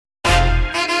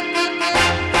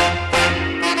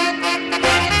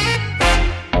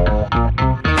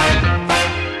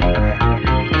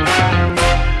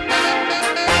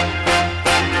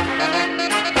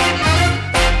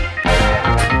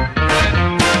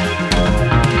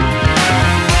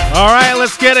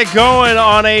get it going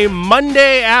on a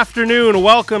Monday afternoon.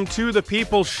 Welcome to the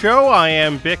People's Show. I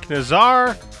am Bick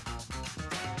Nazar,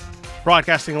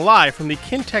 broadcasting live from the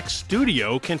Kintec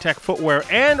studio. Kintec Footwear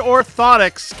and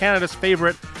Orthotics, Canada's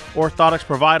favorite orthotics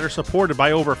provider, supported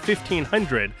by over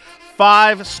 1,500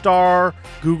 5-star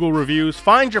Google reviews.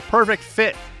 Find your perfect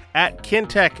fit at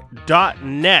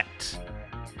kintec.net.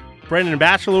 Brendan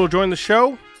Batchelor will join the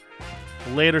show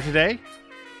later today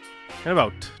in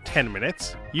about 10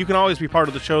 minutes. You can always be part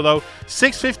of the show, though.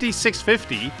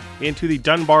 650 into the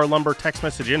Dunbar Lumber text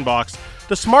message inbox.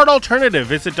 The smart alternative.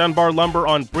 Visit Dunbar Lumber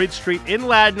on Bridge Street in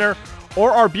Ladner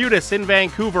or Arbutus in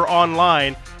Vancouver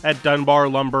online at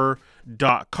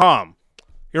dunbarlumber.com.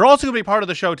 You're also going to be part of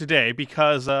the show today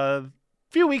because a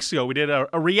few weeks ago we did a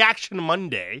Reaction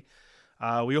Monday.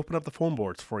 We opened up the phone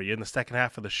boards for you in the second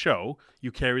half of the show.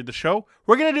 You carried the show.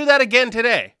 We're going to do that again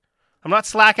today. I'm not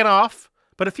slacking off.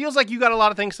 But it feels like you got a lot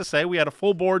of things to say. We had a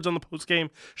full boards on the postgame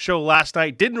show last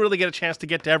night. Didn't really get a chance to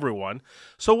get to everyone.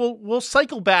 So we'll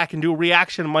cycle back and do a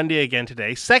Reaction Monday again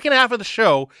today. Second half of the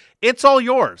show, it's all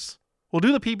yours. We'll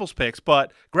do the people's picks,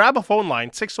 but grab a phone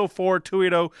line,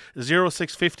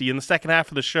 604-280-0650 in the second half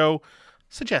of the show.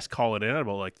 Suggest call it in at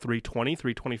about like 3:20,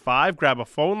 3:25. Grab a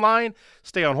phone line.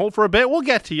 Stay on hold for a bit. We'll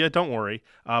get to you. Don't worry.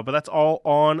 But that's all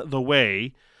on the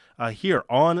way here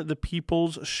on the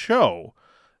People's Show.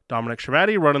 Dominic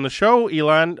Shamati running the show.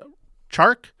 Elan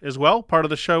Chark as well, part of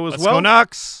the show as well. Let's go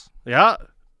Nucks. Yeah.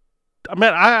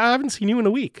 Man, I haven't seen you in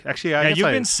a week. Actually, I guess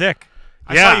you've been sick.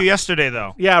 I saw you yesterday,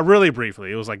 though. Yeah, really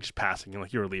briefly. It was like just passing,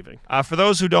 like you were leaving. For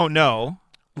those who don't know,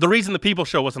 the reason the People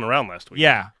Show wasn't around last week.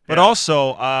 Yeah, but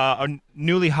also a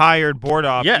newly hired board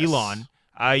op, yes. Elon.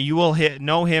 You will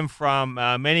know him from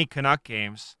many Canuck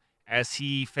games as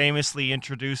he famously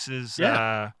introduces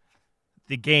the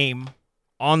game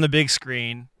on the big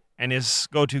screen. And his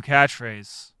go-to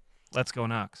catchphrase, "Let's go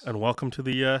Nucks." And welcome to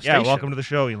the station. Yeah, welcome to the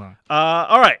show, Elon.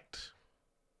 All right.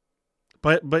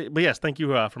 But yes, thank you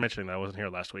for mentioning that. I wasn't here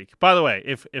last week. By the way,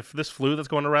 if this flu that's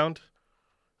going around,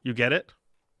 you get it,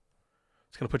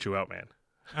 it's going to put you out, man.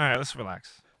 All right, let's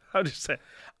relax. I'll just say,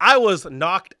 I was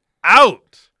knocked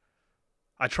out.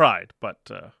 I tried, but...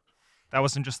 that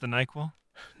wasn't just the NyQuil?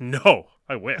 No,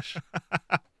 I wish.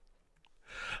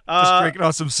 Just drinking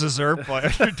on some scissor while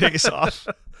your days off.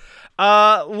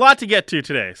 A lot to get to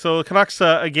today. So the Canucks,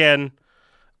 again,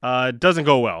 doesn't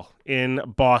go well in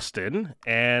Boston.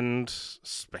 And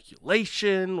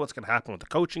speculation, what's going to happen with the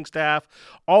coaching staff,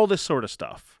 all this sort of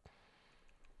stuff.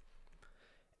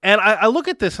 And I look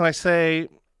at this and I say,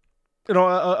 you know,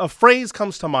 a phrase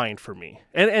comes to mind for me.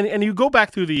 And you go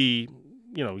back through the,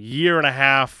 year and a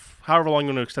half, however long you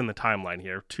want to extend the timeline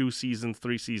here, 2 seasons,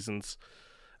 3 seasons.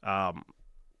 A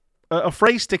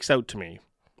phrase sticks out to me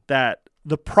that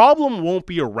the problem won't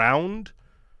be around,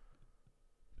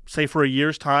 say, for a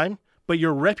year's time, but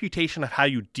your reputation of how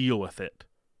you deal with it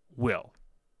will.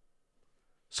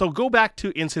 So go back to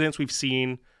incidents we've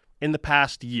seen in the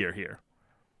past year here.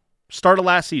 Start of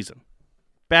last season.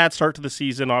 Bad start to the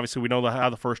season. Obviously, we know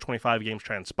how the first 25 games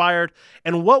transpired.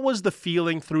 And what was the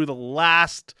feeling through the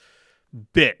last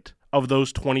bit of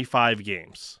those 25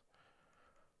 games?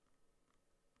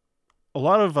 A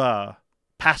lot of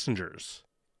passengers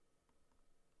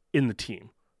in the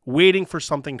team waiting for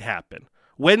something to happen.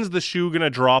 When's the shoe going to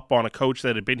drop on a coach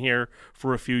that had been here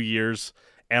for a few years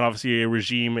and obviously a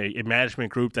regime, a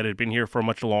management group that had been here for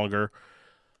much longer?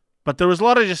 But there was a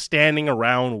lot of just standing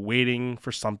around waiting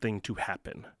for something to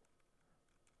happen.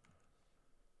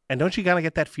 And don't you kind of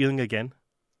get that feeling again?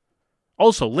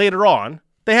 Also, later on,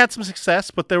 they had some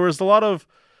success, but there was a lot of,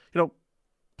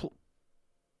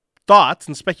 thoughts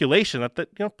and speculation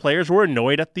that players were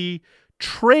annoyed at the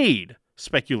trade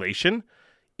speculation,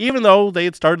 even though they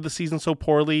had started the season so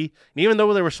poorly, and even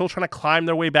though they were still trying to climb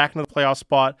their way back into the playoff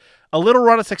spot, a little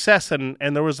run of success, and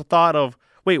there was a thought of,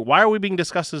 wait, why are we being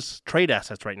discussed as trade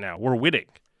assets right now? We're winning.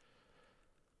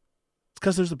 It's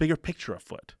because there's a bigger picture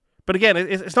afoot. But again,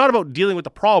 it's not about dealing with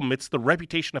the problem. It's the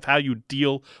reputation of how you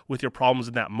deal with your problems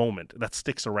in that moment that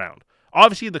sticks around.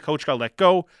 Obviously, the coach got let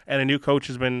go, and a new coach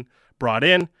has been brought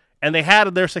in, and they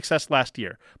had their success last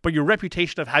year. But your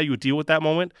reputation of how you deal with that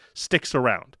moment sticks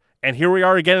around. And here we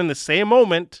are again in the same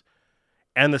moment,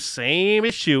 and the same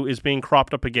issue is being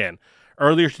cropped up again.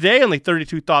 Earlier today on the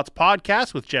 32 Thoughts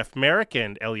podcast with Jeff Merrick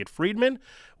and Elliot Friedman,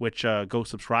 which go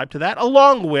subscribe to that,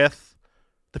 along with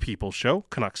The People's Show,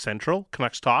 Canucks Central,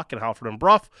 Canucks Talk, and Halford and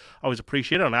Bruff. Always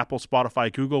appreciate it on Apple,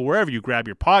 Spotify, Google, wherever you grab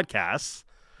your podcasts.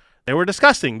 They were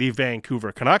discussing the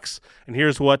Vancouver Canucks, and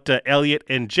here's what Elliot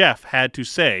and Jeff had to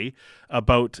say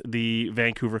about the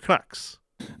Vancouver Canucks.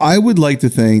 I would like to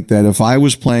think that if I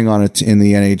was playing in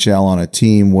the NHL on a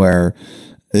team where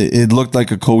it looked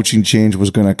like a coaching change was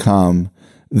going to come,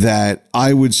 that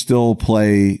I would still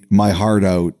play my heart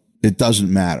out. It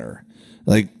doesn't matter.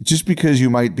 Like, just because you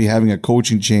might be having a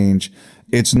coaching change,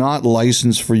 it's not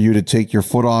licensed for you to take your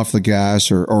foot off the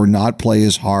gas or not play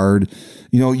as hard.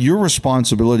 Your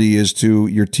responsibility is to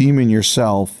your team and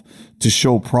yourself to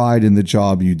show pride in the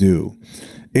job you do.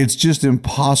 It's just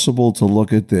impossible to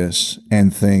look at this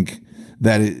and think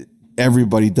that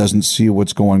everybody doesn't see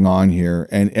what's going on here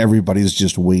and everybody's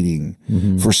just waiting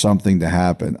for something to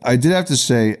happen. I did have to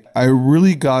say, I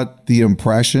really got the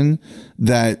impression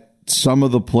that some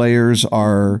of the players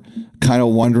are kind of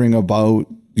wondering about,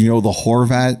 the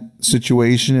Horvat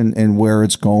situation and where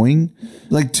it's going.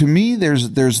 Like, to me,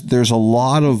 there's a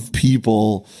lot of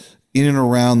people in and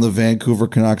around the Vancouver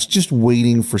Canucks just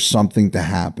waiting for something to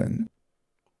happen.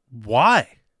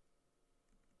 Why?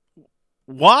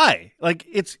 Like,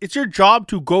 it's your job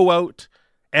to go out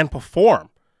and perform.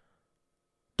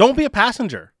 Don't be a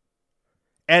passenger.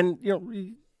 And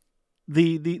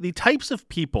the types of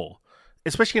people,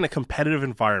 especially in a competitive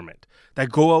environment, that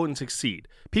go out and succeed,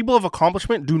 people of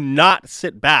accomplishment do not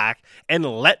sit back and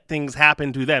let things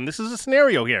happen to them. This is a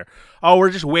scenario here. Oh, we're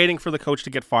just waiting for the coach to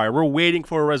get fired. We're waiting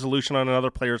for a resolution on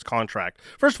another player's contract.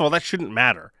 First of all, that shouldn't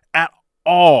matter at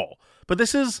all. But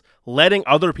this is letting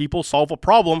other people solve a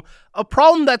problem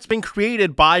that's been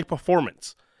created by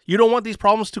performance. You don't want these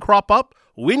problems to crop up?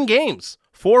 Win games.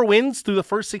 4 wins through the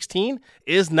first 16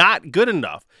 is not good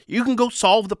enough. You can go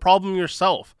solve the problem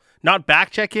yourself. Not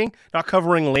back-checking, not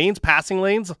covering lanes, passing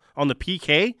lanes on the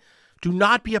PK. Do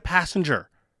not be a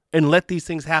passenger and let these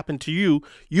things happen to you.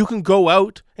 You can go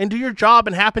out and do your job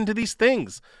and happen to these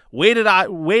things. Waited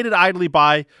idly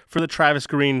by for the Travis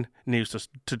Green news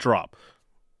to drop.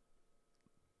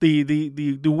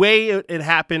 The way it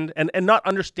happened and not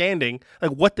understanding like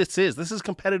what this is. This is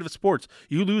competitive sports.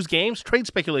 You lose games, trade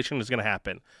speculation is going to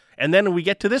happen. And then we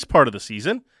get to this part of the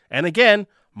season, and again,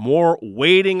 more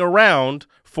waiting around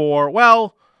for,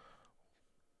 well,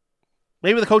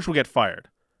 maybe the coach will get fired.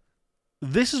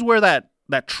 This is where that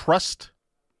trust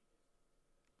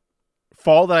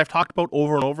fall that I've talked about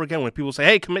over and over again, when people say,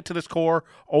 hey, commit to this core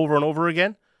over and over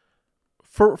again.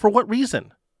 For what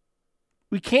reason?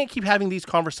 We can't keep having these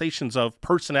conversations of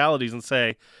personalities and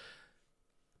say,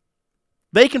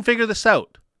 they can figure this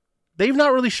out. They've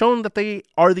not really shown that they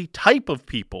are the type of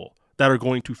people that are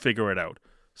going to figure it out.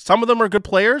 Some of them are good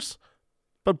players,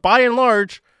 but by and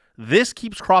large, this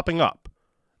keeps cropping up.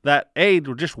 That, hey,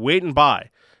 we're just waiting by.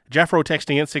 Jeffro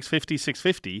texting in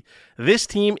 650. This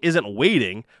team isn't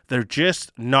waiting. They're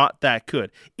just not that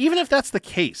good. Even if that's the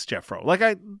case,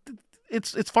 Jeffro,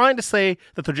 it's fine to say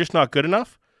that they're just not good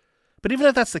enough. But even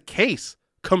if that's the case,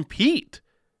 compete.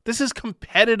 This is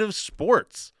competitive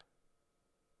sports.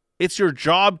 It's your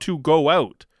job to go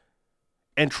out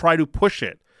and try to push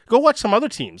it. Go watch some other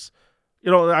teams.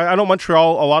 I know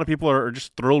Montreal, a lot of people are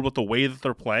just thrilled with the way that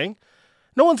they're playing.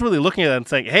 No one's really looking at that and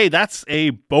saying, hey, that's a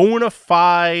bona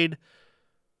fide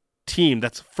team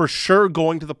that's for sure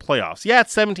going to the playoffs. Yeah,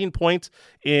 it's 17 points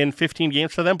in 15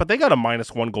 games for them, but they got a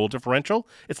 -1 goal differential.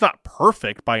 It's not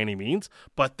perfect by any means,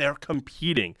 but they're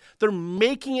competing. They're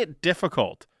making it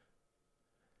difficult.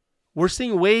 We're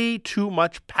seeing way too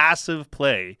much passive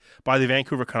play by the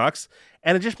Vancouver Canucks,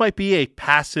 and it just might be a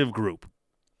passive group.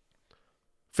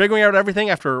 Figuring out everything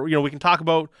after, we can talk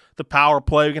about the power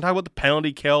play, we can talk about the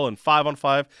penalty kill and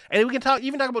 5-on-5, and we can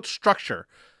even talk about structure.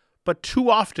 But too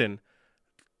often,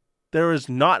 there is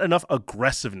not enough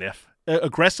aggressiveness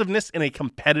in a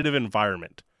competitive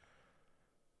environment.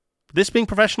 This being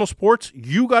professional sports,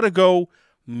 you got to go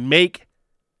make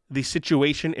the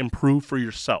situation improve for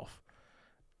yourself.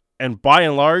 And by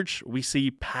and large, we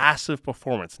see passive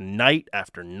performance night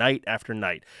after night after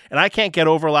night. And I can't get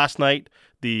over last night,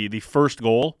 the first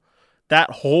goal. That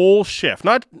whole shift,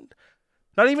 not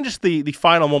even just the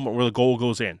final moment where the goal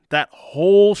goes in. That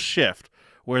whole shift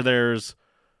where there's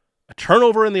a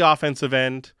turnover in the offensive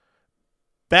end,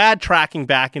 bad tracking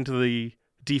back into the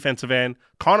defensive end.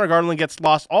 Connor Garland gets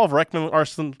lost. Oliver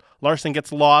Ekman-Larsson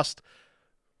gets lost.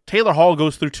 Taylor Hall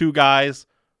goes through 2 guys,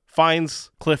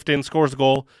 finds Clifton, scores a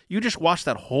goal. You just watch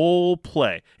that whole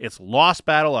play. It's lost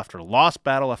battle after lost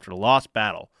battle after lost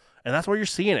battle. And that's what you're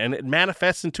seeing. And it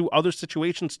manifests into other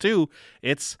situations too.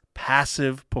 It's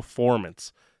passive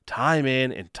performance. Time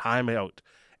in and time out.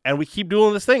 And we keep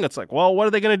doing this thing. It's like, well, what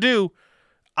are they going to do?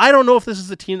 I don't know if this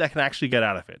is a team that can actually get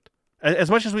out of it.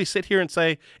 As much as we sit here and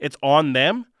say it's on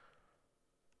them,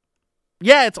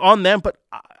 yeah, it's on them, but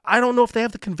I don't know if they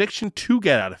have the conviction to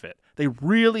get out of it. They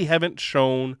really haven't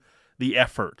shown the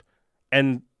effort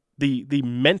and the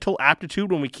mental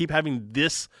aptitude when we keep having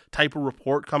this type of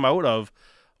report come out of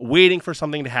waiting for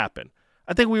something to happen.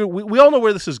 I think we all know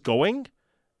where this is going,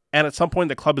 and at some point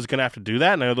the club is going to have to do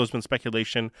that. And I know there's been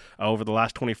speculation over the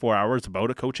last 24 hours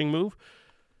about a coaching move,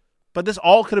 but this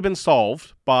all could have been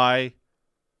solved by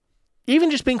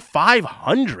even just being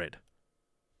 500.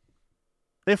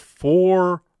 They have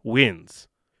 4 wins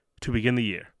to begin the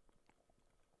year.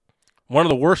 One of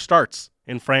the worst starts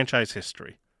in franchise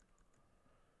history.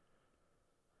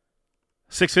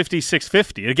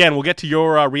 650. Again, we'll get to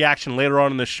your reaction later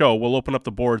on in the show. We'll open up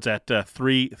the boards at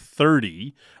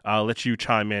 3:30. Let you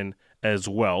chime in as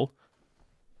well.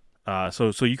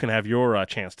 So you can have your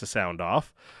chance to sound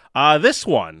off. This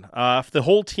one, if the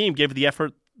whole team gave the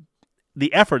effort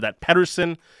that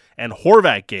Pettersson and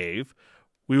Horvat gave,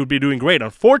 we would be doing great.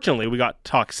 Unfortunately, we got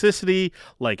toxicity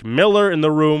like Miller in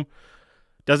the room.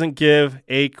 Doesn't give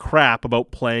a crap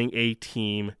about playing a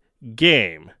team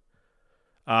game.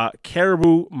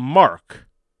 Caribou Mark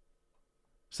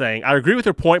saying, I agree with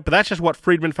your point, but that's just what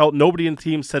Friedman felt. Nobody in the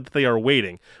team said that they are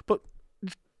waiting. But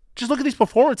just look at these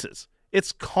performances.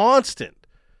 It's constant.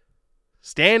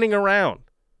 Standing around.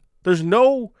 There's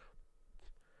no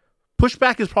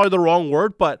pushback is probably the wrong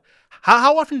word, but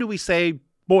how often do we say,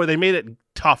 boy, they made it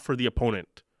tough for the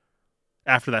opponent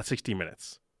after that 60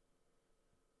 minutes?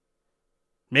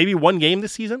 Maybe one game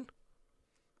this season?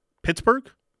 Pittsburgh?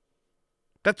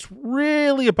 That's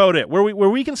really about it. Where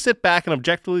we can sit back and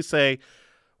objectively say,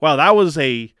 wow, that was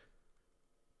a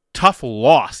tough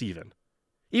loss even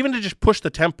to just push the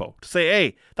tempo, to say,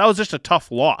 hey, that was just a tough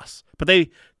loss. But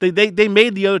they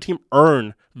made the other team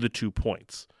earn the 2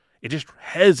 points. It just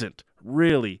hasn't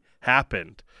really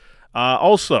happened.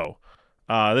 Also,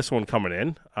 this one coming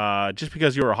in, just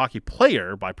because you're a hockey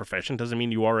player by profession doesn't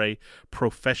mean you are a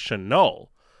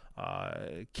professional.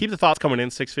 Keep the thoughts coming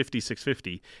in,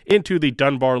 650, into the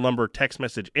Dunbar Lumber text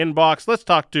message inbox. Let's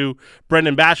talk to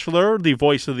Brendan Batchelor, the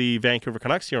voice of the Vancouver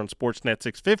Canucks here on Sportsnet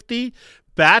 650.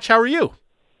 Batch, how are you?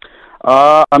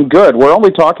 I'm good. We're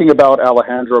only talking about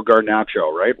Alejandro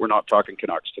Garnacho, right? We're not talking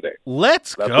Canucks today.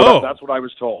 Let's go. That's what I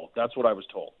was told.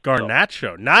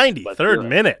 Garnacho, 93rd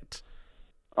minute.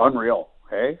 Unreal,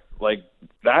 hey? Like,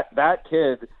 that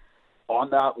kid on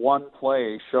that one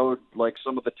play showed like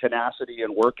some of the tenacity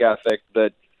and work ethic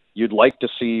that you'd like to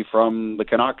see from the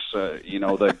Canucks, that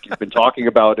you've been talking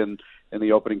about in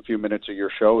the opening few minutes of your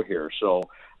show here. So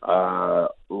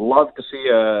love to see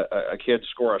a kid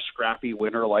score a scrappy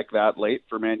winner like that late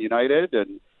for Man United.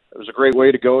 And it was a great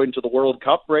way to go into the World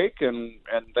Cup break. And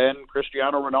then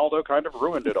Cristiano Ronaldo kind of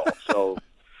ruined it all. So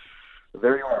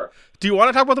there you are. Do you want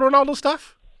to talk about the Ronaldo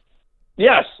stuff?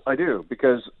 Yes, I do,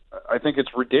 because I think it's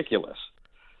ridiculous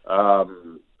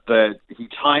that he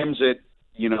times it,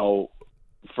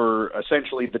 for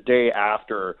essentially the day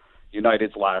after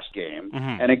United's last game.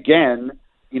 Mm-hmm. And again,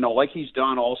 like he's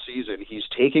done all season, he's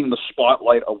taking the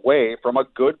spotlight away from a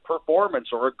good performance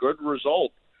or a good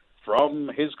result from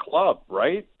his club,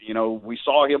 right? We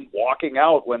saw him walking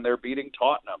out when they're beating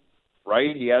Tottenham,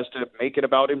 right? He has to make it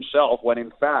about himself when,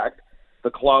 in fact,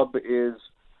 the club is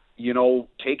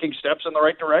taking steps in the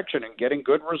right direction and getting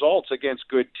good results against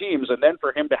good teams. And then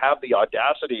for him to have the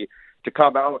audacity to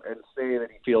come out and say that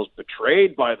he feels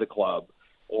betrayed by the club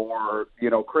or,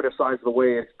 criticize the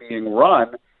way it's being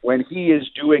run when he is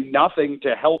doing nothing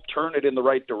to help turn it in the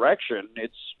right direction,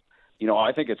 it's,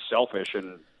 I think it's selfish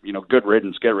and, good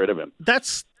riddance, get rid of him.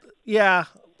 That's, yeah.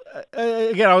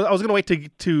 Again, I was going to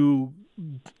wait to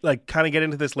like kind of get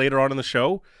into this later on in the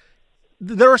show.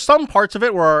 There are some parts of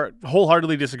it where I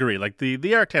wholeheartedly disagree. Like the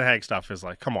Erik ten Hag stuff is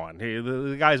like, come on, hey,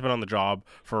 the guy's been on the job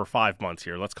for 5 months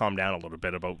here. Let's calm down a little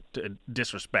bit about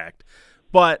disrespect.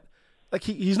 But like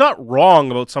he's not wrong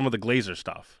about some of the Glazer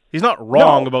stuff. He's not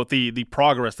wrong about the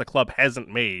progress the club hasn't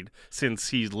made since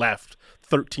he's left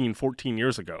 13, 14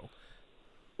 years ago.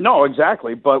 No,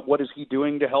 exactly. But what is he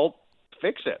doing to help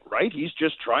fix it, right? He's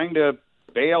just trying to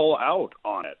bail out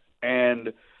on it.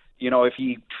 And if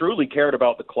he truly cared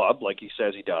about the club, like he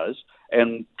says he does,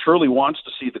 and truly wants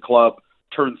to see the club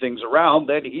turn things around,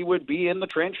 then he would be in the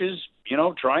trenches,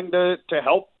 trying to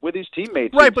help with his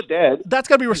teammates. Right, instead, but that's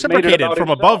got to be reciprocated from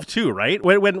above too, right?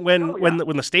 When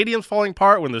the stadium's falling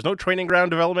apart, when there's no training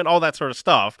ground development, all that sort of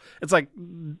stuff, it's like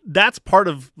that's part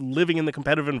of living in the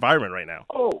competitive environment right now.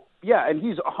 Oh, yeah, and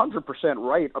he's 100%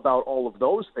 right about all of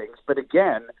those things. But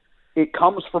again, it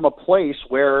comes from a place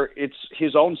where it's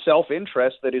his own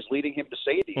self-interest that is leading him to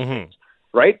say these things,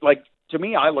 right? Like, to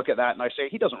me, I look at that and I say,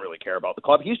 he doesn't really care about the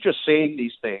club. He's just saying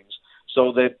these things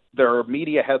so that there are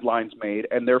media headlines made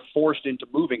and they're forced into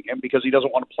moving him because he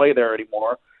doesn't want to play there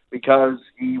anymore because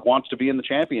he wants to be in the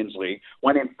Champions League,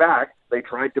 when in fact they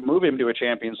tried to move him to a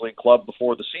Champions League club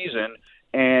before the season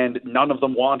and none of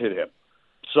them wanted him.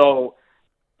 So,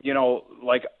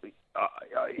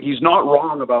 he's not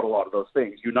wrong about a lot of those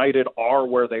things. United are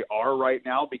where they are right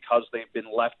now because they've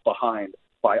been left behind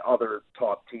by other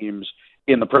top teams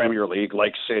in the Premier League,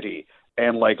 like City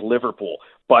and like Liverpool.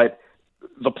 But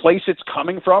the place it's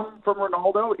coming from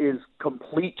Ronaldo is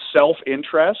complete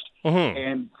self-interest. Mm-hmm.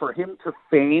 And for him to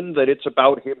feign that it's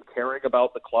about him caring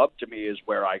about the club, to me, is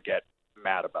where I get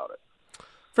mad about it.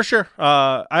 For sure.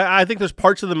 I think there's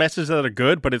parts of the message that are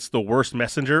good, but it's the worst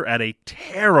messenger at a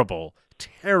terrible,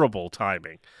 terrible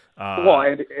timing.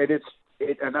 And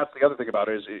that's the other thing about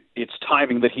it, is it's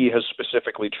timing that he has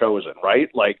specifically chosen, right?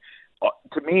 Like,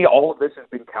 to me, all of this has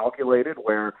been calculated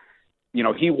where,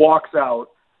 he walks out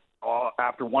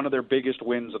after one of their biggest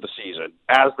wins of the season.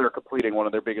 As they're completing one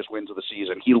of their biggest wins of the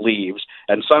season, he leaves,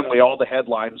 and suddenly all the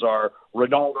headlines are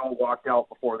Ronaldo walked out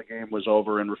before the game was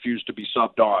over and refused to be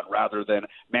subbed on, rather than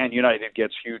Man United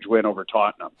gets huge win over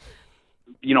Tottenham.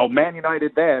 Man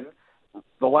United then,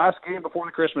 the last game before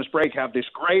the Christmas break, have this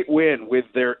great win with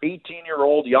their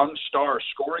 18-year-old young star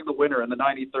scoring the winner in the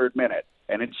 93rd minute.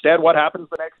 And instead, what happens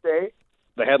the next day?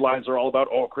 The headlines are all about,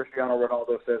 Cristiano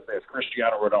Ronaldo says this,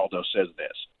 Cristiano Ronaldo says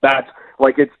this. That's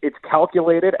like, it's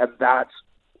calculated, and that's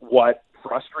what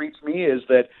frustrates me, is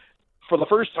that for the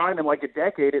first time in like a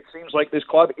decade, it seems like this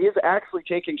club is actually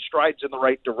taking strides in the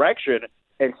right direction,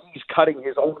 and he's cutting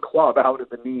his own club out at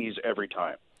the knees every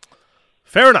time.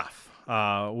 Fair enough.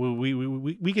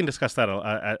 We can discuss that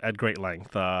at great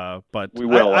length, but we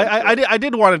will. I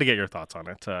did wanted to get your thoughts on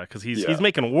it because he's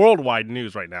making worldwide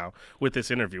news right now with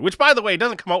this interview, which, by the way,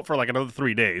 doesn't come out for like another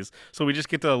 3 days, so we just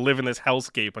get to live in this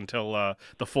hellscape until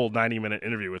the full 90-minute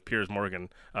interview with Piers Morgan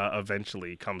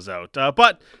eventually comes out.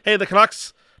 But hey, the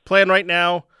Canucks playing right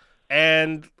now.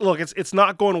 And look, it's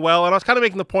not going well. And I was kind of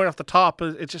making the point off the top.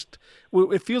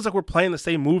 It feels like we're playing the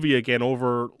same movie again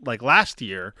over like last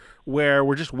year, where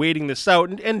we're just waiting this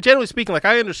out. And generally speaking, like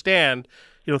I understand,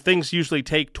 things usually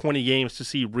take 20 games to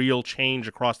see real change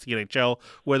across the NHL,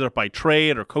 whether by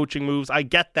trade or coaching moves. I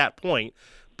get that point,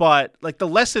 but like the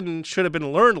lesson should have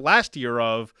been learned last year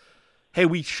of, hey,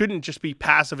 we shouldn't just be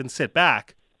passive and sit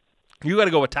back. You got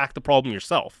to go attack the problem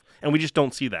yourself, and we just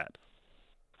don't see that.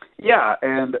 Yeah,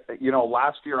 and,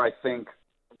 last year I think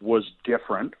was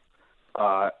different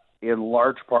in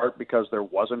large part because there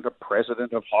wasn't a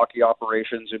president of hockey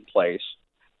operations in place,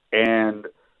 and,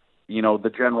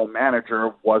 the general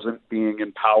manager wasn't being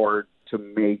empowered to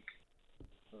make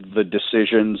the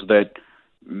decisions that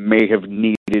may have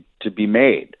needed to be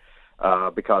made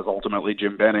because ultimately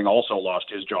Jim Benning also lost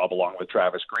his job along with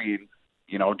Travis Green,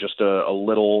 just a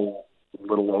little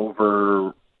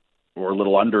over or a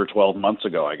little under 12 months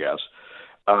ago, I guess.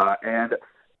 And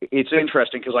it's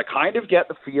interesting because I kind of get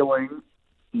the feeling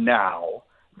now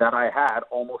that I had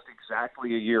almost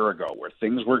exactly a year ago, where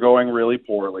things were going really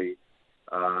poorly.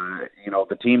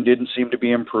 The team didn't seem to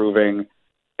be improving.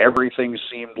 Everything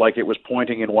seemed like it was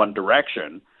pointing in one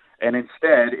direction. And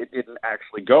instead, it didn't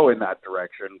actually go in that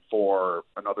direction for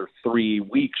another 3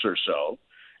 weeks or so.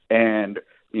 And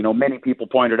many people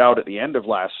pointed out at the end of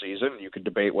last season, you could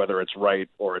debate whether it's right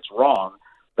or it's wrong,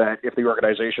 that if the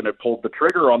organization had pulled the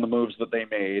trigger on the moves that they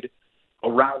made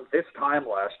around this time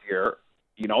last year,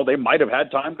 they might have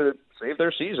had time to save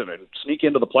their season and sneak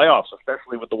into the playoffs,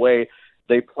 especially with the way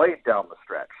they played down the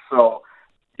stretch. So,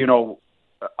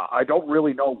 I don't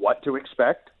really know what to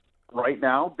expect right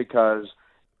now because,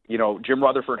 Jim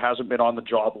Rutherford hasn't been on the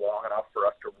job long enough for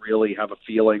us to really have a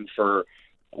feeling for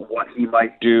what he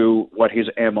might do, what his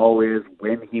MO is,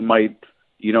 when he might,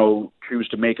 choose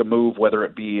to make a move, whether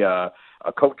it be a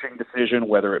coaching decision,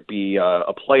 whether it be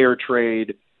a player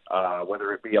trade,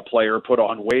 whether it be a player put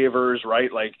on waivers,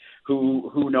 right? Like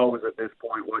who knows at this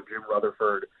point what Jim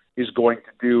Rutherford is going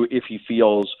to do if he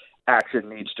feels action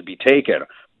needs to be taken.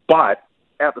 But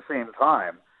at the same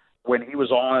time, when he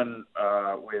was on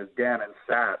with Dan and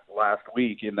Sat last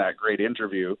week in that great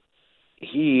interview,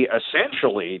 he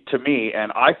essentially, to me,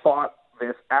 and I thought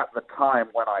this at the time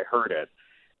when I heard it,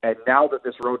 and now that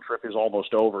this road trip is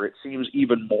almost over, it seems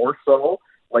even more so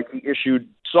like he issued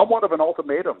somewhat of an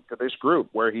ultimatum to this group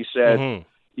where he said,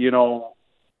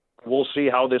 we'll see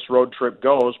how this road trip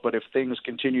goes, but if things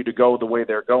continue to go the way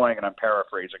they're going, and I'm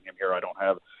paraphrasing him here, I don't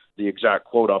have the exact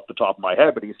quote off the top of my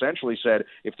head, but he essentially said,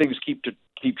 if things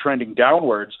keep trending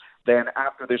downwards, then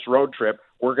after this road trip,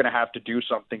 we're going to have to do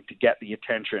something to get the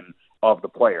attention of the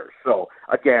players. So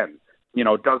again,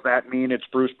 does that mean it's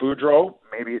Bruce Boudreau?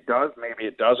 Maybe it does, maybe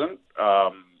it doesn't.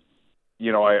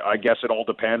 I guess it all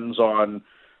depends on,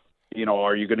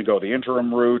 are you going to go the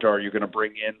interim route? Are you going to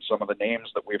bring in some of the names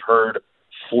that we've heard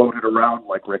floated around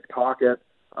like Rick Tocchet?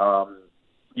 Are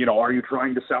you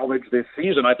trying to salvage this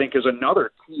season? I think is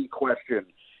another key question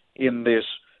in this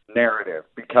narrative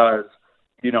because,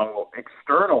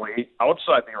 externally,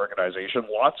 outside the organization,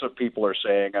 lots of people are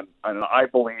saying, and I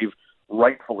believe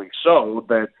rightfully so,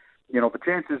 that, the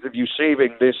chances of you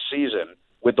saving this season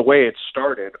with the way it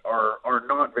started are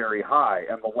not very high.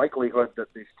 And the likelihood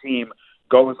that this team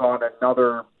goes on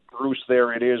another Bruce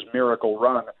there it is miracle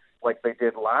run like they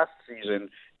did last season,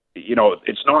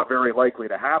 it's not very likely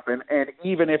to happen. And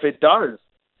even if it does,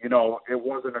 it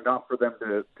wasn't enough for them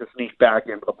to sneak back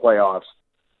into the playoffs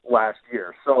last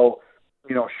year. So,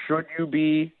 should you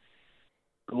be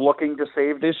looking to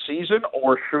save this season,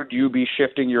 or should you be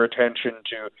shifting your attention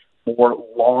to more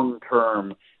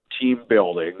long-term team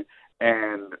building?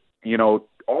 And,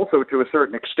 also to a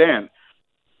certain extent,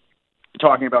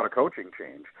 talking about a coaching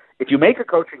change. If you make a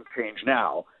coaching change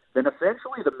now, then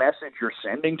essentially the message you're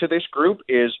sending to this group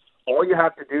is all you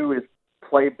have to do is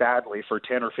play badly for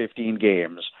 10 or 15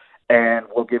 games and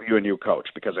we'll give you a new coach,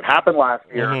 because it happened last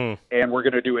year and we're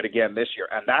going to do it again this year.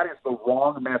 And that is the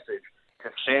wrong message to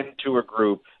send to a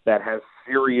group that has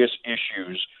serious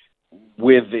issues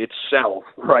with itself,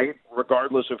 right?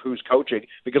 Regardless of who's coaching,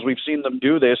 because we've seen them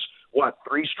do this,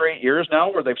 3 straight years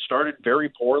now where they've started very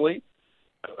poorly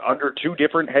under 2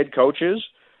 different head coaches.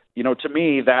 To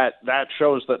me, that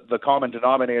shows that the common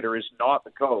denominator is not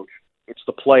the coach, it's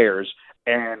the players.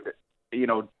 And,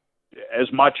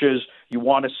 as much as you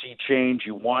want to see change,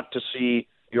 you want to see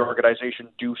your organization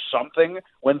do something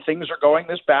when things are going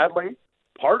this badly,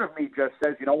 part of me just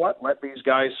says, you know what, let these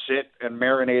guys sit and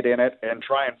marinate in it and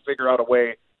try and figure out a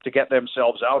way to get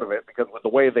themselves out of it, because with the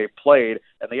way they've played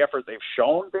and the effort they've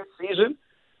shown this season,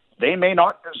 they may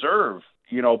not deserve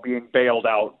being bailed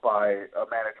out by a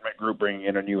management group bringing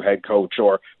in a new head coach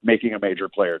or making a major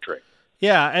player trade.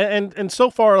 Yeah, and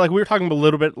so far, like we were talking a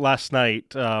little bit last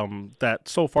night, that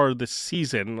so far this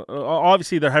season,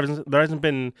 obviously there hasn't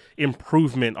been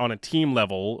improvement on a team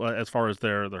level as far as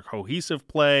their cohesive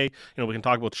play. We can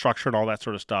talk about structure and all that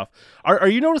sort of stuff. Are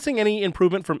you noticing any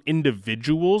improvement from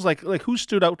individuals? Like who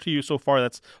stood out to you so far?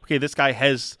 That's okay. This guy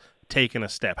has taken a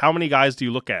step. How many guys do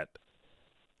you look at?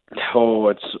 Oh,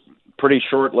 it's pretty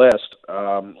short list.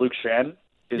 Luke Schenn.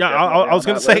 Yeah, I was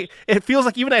going to say, it feels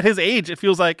like even at his age, it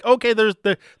feels like, okay,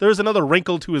 there's another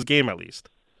wrinkle to his game at least.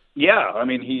 Yeah, I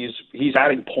mean, he's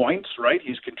adding points, right?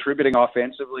 He's contributing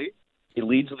offensively. He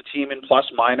leads the team in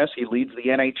plus-minus. He leads the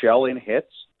NHL in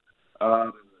hits.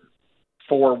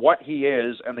 For what he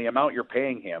is and the amount you're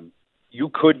paying him,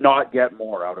 you could not get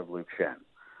more out of Luke Schenn.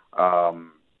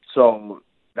 So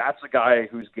that's a guy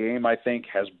whose game, I think,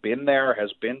 has been there,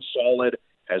 has been solid,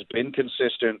 has been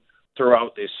consistent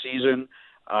throughout this season.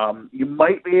 You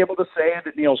might be able to say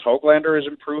that Niels Höglander has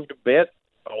improved a bit,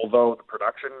 although the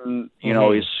production,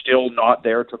 is still not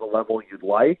there to the level you'd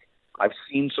like. I've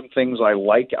seen some things I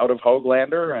like out of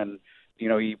Höglander, and,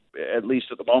 he, at least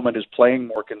at the moment, is playing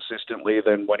more consistently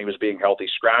than when he was being healthy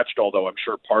scratched, although I'm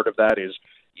sure part of that is,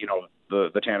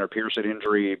 the Tanner Pearson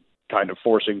injury kind of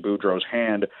forcing Boudreau's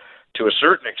hand to a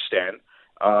certain extent.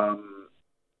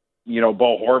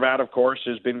 Bo Horvat, of course,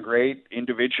 has been great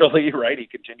individually, right? He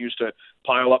continues to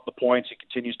pile up the points. He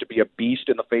continues to be a beast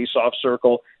in the face-off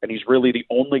circle, and he's really the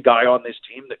only guy on this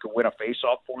team that can win a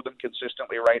face-off for them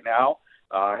consistently right now.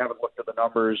 I haven't looked at the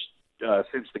numbers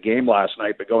since the game last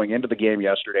night, but going into the game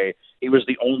yesterday, he was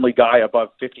the only guy above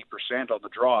 50% on the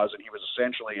draws, and he was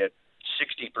essentially at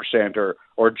 60%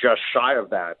 or just shy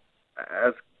of that,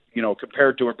 as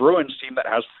compared to a Bruins team that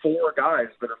has 4 guys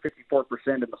that are 54%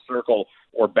 in the circle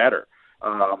or better.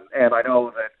 And I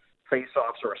know that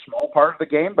face-offs are a small part of the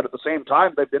game, but at the same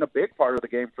time, they've been a big part of the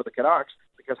game for the Canucks,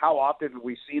 because how often have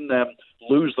we seen them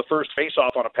lose the first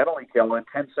face-off on a penalty kill and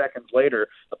 10 seconds later,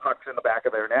 the puck's in the back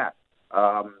of their net.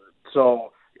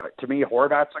 So to me,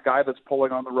 Horvat's a guy that's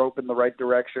pulling on the rope in the right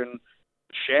direction.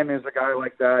 Schenn is a guy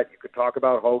like that. You could talk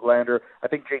about Höglander. I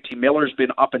think JT Miller's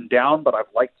been up and down, but I've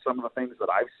liked some of the things that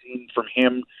I've seen from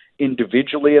him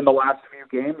individually in the last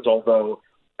few games, although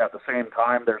at the same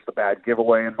time there's the bad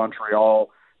giveaway in Montreal.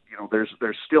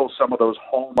 There's still some of those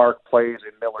hallmark plays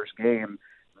in Miller's game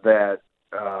that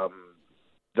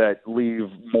leave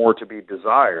more to be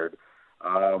desired.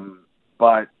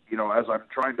 But, as I'm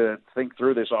trying to think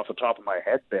through this off the top of my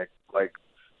head, Vic,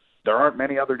 there aren't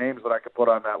many other names that I could put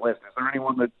on that list. Is there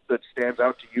anyone that stands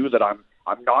out to you that I'm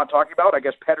not talking about? I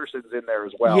guess Pettersson's in there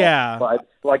as well. Yeah. But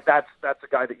that's a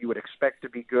guy that you would expect to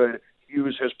be good.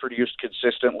 Hughes has produced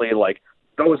consistently.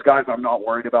 Those guys I'm not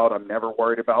worried about. I'm never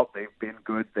worried about. They've been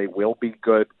good. They will be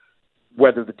good,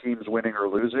 whether the team's winning or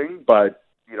losing. But,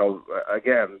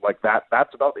 again,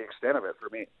 that's about the extent of it for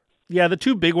me. Yeah, the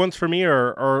 2 big ones for me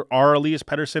are Elias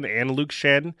Pettersson and Luke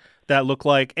Schenn that look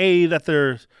like, that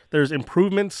there's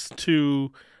improvements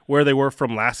to where they were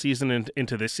from last season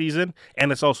into this season,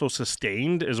 and it's also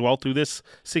sustained as well through this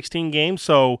 16 games.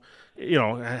 So,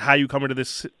 how you come into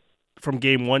this from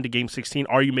game 1 to game 16,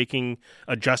 are you making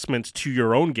adjustments to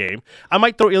your own game? I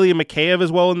might throw Ilya Mikheyev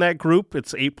as well in that group.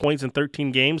 It's 8 points in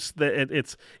 13 games.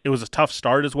 It was a tough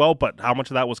start as well, but how much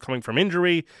of that was coming from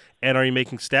injury, and are you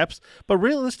making steps? But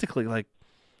realistically,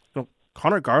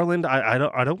 Connor Garland,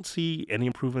 I don't see any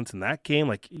improvements in that game.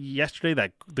 Like yesterday,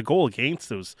 the goal against,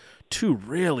 those 2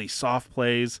 really soft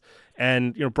plays,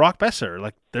 and Brock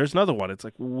Boeser, there's another one. It's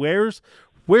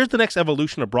where's the next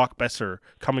evolution of Brock Boeser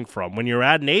coming from? When you're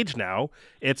at an age now,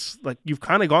 it's like you've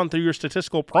kind of gone through your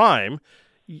statistical prime,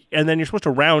 and then you're supposed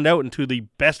to round out into the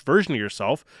best version of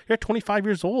yourself. You're at 25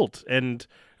 years old, and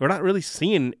we're not really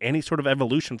seeing any sort of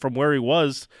evolution from where he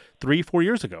was 3-4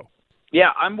 years ago.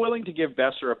 Yeah, I'm willing to give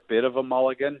Boeser a bit of a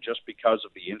mulligan just because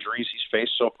of the injuries he's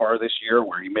faced so far this year,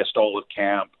 where he missed all of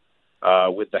camp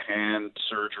with the hand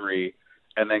surgery,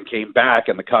 and then came back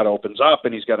and the cut opens up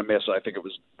and he's got to miss, I think it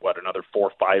was, another 4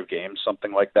 or 5 games,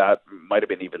 something like that. Might have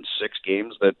been even 6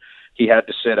 games that he had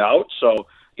to sit out. So,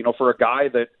 for a guy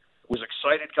that was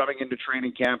excited coming into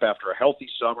training camp after a healthy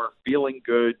summer, feeling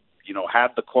good,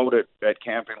 had the quote at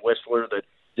camp in Whistler that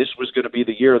this was going to be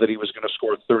the year that he was going to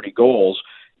score 30 goals.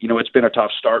 It's been a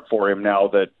tough start for him now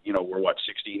that, we're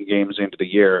 16 games into the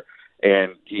year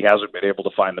and he hasn't been able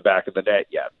to find the back of the net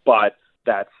yet. But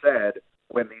that said,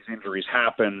 when these injuries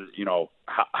happen,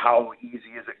 how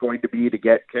easy is it going to be to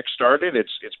get kick-started?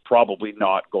 It's probably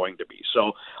not going to be.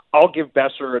 So I'll give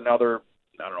Boeser another,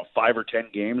 5 or 10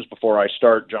 games before I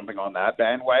start jumping on that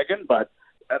bandwagon. But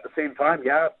at the same time,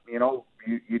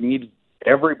 you need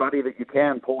everybody that you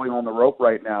can pulling on the rope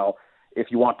right now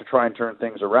if you want to try and turn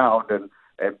things around. And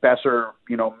Boeser,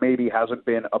 maybe hasn't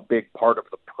been a big part of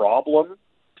the problem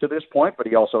to this point, but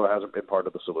he also hasn't been part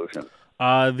of the solution.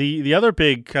 The other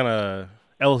big kind of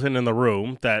elephant in the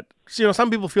room that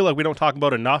some people feel like we don't talk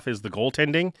about enough is the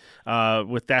goaltending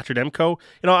with Thatcher Demko.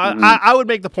 I would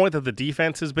make the point that the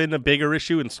defense has been a bigger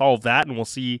issue and solve that, and we'll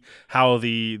see how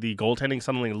the goaltending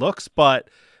suddenly looks. But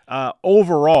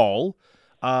overall,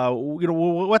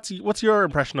 what's your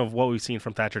impression of what we've seen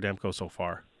from Thatcher Demko so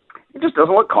far? He just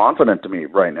doesn't look confident to me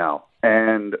right now,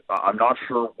 and I'm not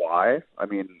sure why. I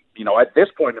mean, at this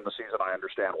point in the season, I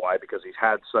understand why, because he's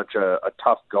had such a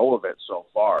tough go of it so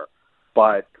far.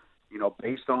 But,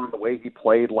 based on the way he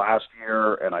played last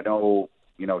year, and I know,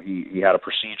 he had a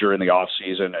procedure in the off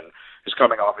season and is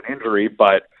coming off an injury,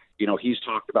 but, he's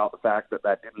talked about the fact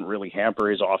that didn't really hamper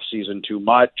his off season too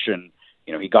much. And,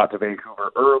 he got to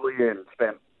Vancouver early and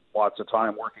spent lots of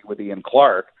time working with Ian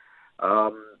Clark.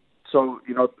 So,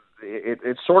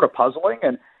 it's sort of puzzling,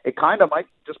 and it kind of might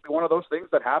just be one of those things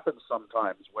that happens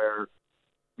sometimes where,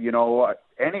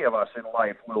 any of us in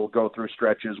life will go through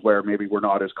stretches where maybe we're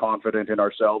not as confident in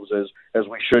ourselves as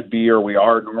we should be, or we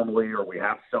are normally, or we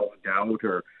have self-doubt,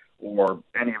 or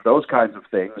any of those kinds of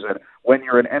things. And when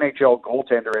you're an NHL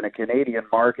goaltender in a Canadian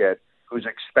market who's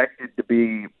expected to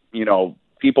be,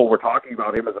 people were talking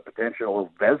about him as a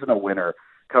potential Vezina winner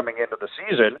coming into the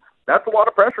season, that's a lot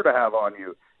of pressure to have on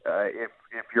you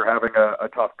if you're having a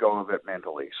tough go of it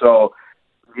mentally. So,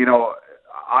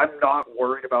 I'm not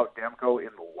worried about Demko in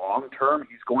the long term.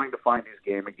 He's going to find his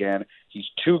game again. He's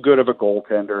too good of a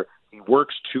goaltender. He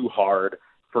works too hard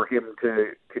for him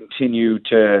to continue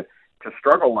to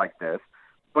struggle like this.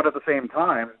 But at the same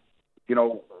time,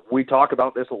 we talk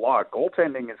about this a lot.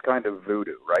 Goaltending is kind of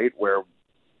voodoo, right? Where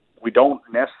we don't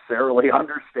necessarily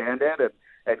understand it,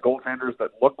 and goaltenders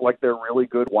that look like they're really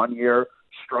good one year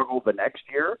struggle the next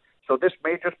year. So this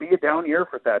may just be a down year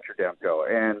for Thatcher Demko.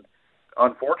 And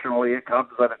unfortunately, it comes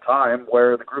at a time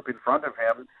where the group in front of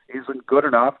him isn't good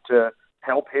enough to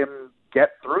help him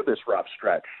get through this rough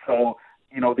stretch. So,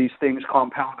 these things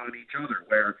compound on each other,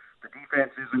 where the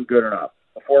defense isn't good enough,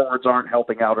 the forwards aren't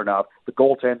helping out enough, the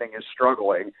goaltending is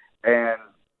struggling, and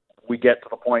we get to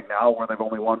the point now where they've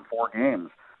only won 4 games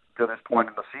to this point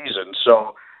in the season.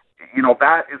 So,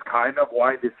 that is kind of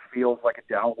why this feels like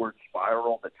a downward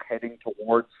spiral that's heading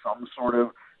towards some sort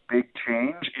of big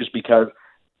change, is because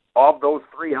of those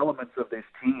 3 elements of this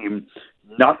team,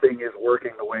 nothing is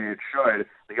working the way it should.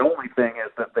 The only thing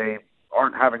is that they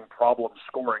aren't having problems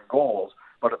scoring goals,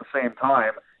 but at the same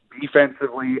time,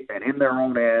 defensively and in their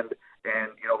own end,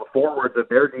 and, the forwards of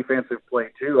their defensive play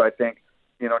too, I think,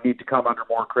 need to come under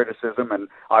more criticism. And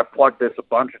I've plugged this a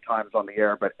bunch of times on the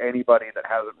air, but anybody that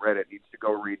hasn't read it needs to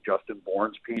go read Justin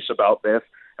Bourne's piece about this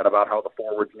and about how the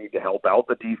forwards need to help out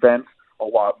the defense a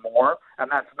lot more.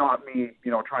 And that's not me,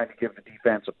 trying to give the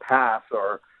defense a pass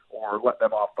or let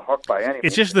them off the hook by any means.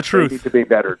 It's just the truth. They need to be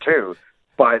better too.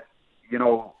 But,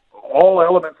 all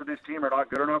elements of this team are not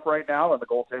good enough right now, and the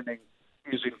goaltending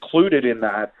is included in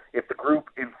that. If the group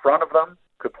in front of them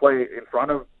could play in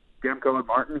front of Demko and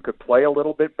Martin could play a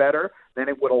little bit better, then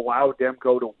it would allow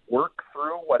Demko to work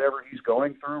through whatever he's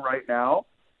going through right now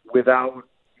without,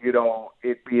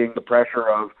 it being the pressure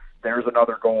of there's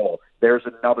another goal, there's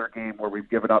another game where we've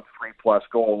given up 3+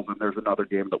 goals, and there's another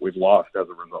game that we've lost as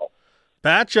a result.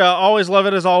 Batch, always love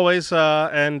it as always,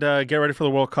 and get ready for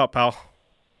the World Cup, pal.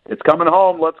 It's coming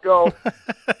home. Let's go.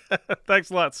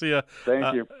 Thanks a lot. See ya.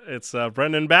 Thank you. It's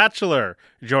Brendan Batchelor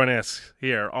joining us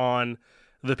here on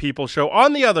The People Show.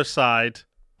 On the other side,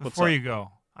 before you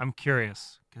go, I'm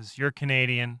curious because you're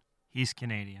Canadian, he's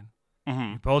Canadian.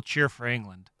 Mm-hmm. You both cheer for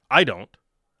England. I don't.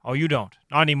 Oh, you don't?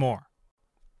 Not anymore.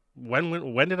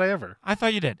 When did I ever? I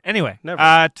thought you did. Anyway,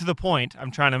 never. To the point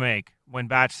I'm trying to make when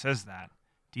Batch says that,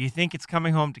 do you think it's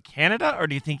coming home to Canada or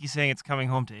do you think he's saying it's coming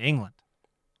home to England?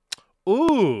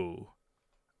 Ooh.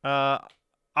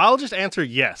 I'll just answer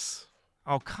yes.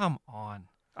 Oh, come on.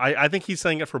 I think he's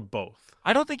saying it for both.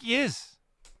 I don't think he is.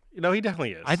 No, he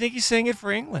definitely is. I think he's saying it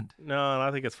for England. No, I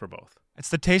think it's for both. It's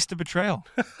the taste of betrayal.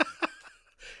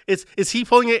 Is he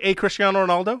pulling a Cristiano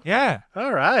Ronaldo? Yeah.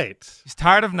 All right. He's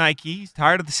tired of Nike. He's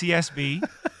tired of the CSB.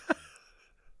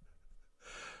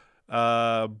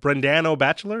 Brendano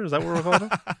Bachelor? Is that what we're calling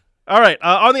him? All right.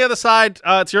 On the other side,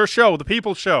 it's your show, The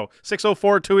People's Show.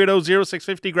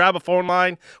 604-280-0650. Grab a phone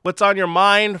line. What's on your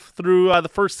mind through the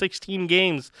first 16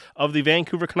 games of the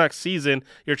Vancouver Canucks season?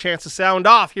 Your chance to sound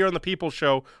off here on The People's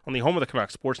Show on the home of the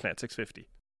Canucks, Sportsnet 650.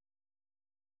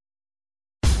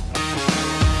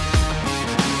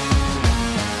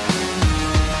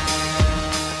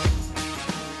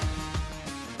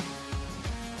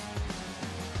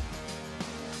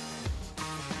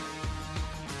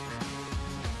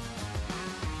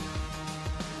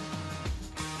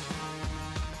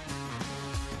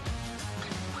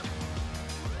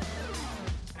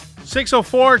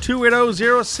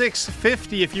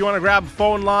 604-280-0650 if you want to grab a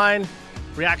phone line.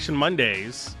 Reaction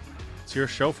Mondays. It's your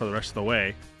show for the rest of the way.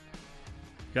 You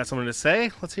got something to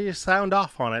say? Let's hear you sound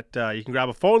off on it. You can grab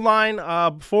a phone line.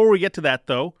 Before we get to that,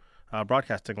 though,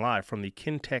 broadcasting live from the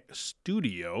Kintec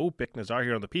studio, Bick Nazar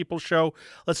here on The People's Show.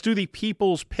 Let's do the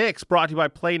People's Picks, brought to you by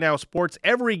Play Now Sports.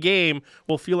 Every game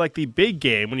will feel like the big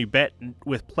game when you bet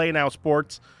with Play Now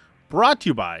Sports. Brought to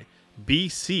you by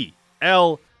BCLC.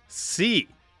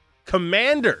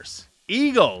 Commanders,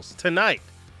 Eagles tonight.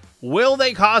 Will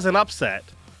they cause an upset?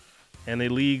 And the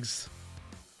league's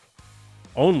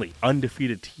only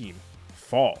undefeated team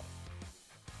fall?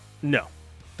 No,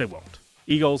 they won't.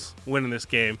 Eagles winning this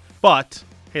game, but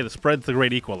hey, the spread's the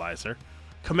great equalizer.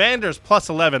 Commanders plus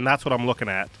 11, that's what I'm looking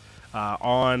at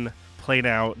on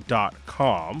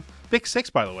playnow.com. Big 6,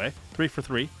 by the way, 3 for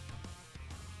 3.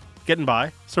 Getting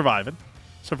by, surviving.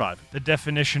 The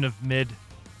definition of mid.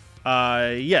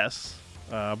 Yes,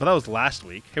 but that was last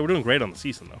week. Hey, we're doing great on the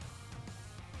season, though.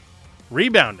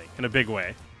 Rebounding in a big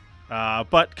way.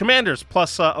 But Commanders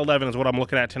plus 11 is what I'm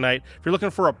looking at tonight. If you're looking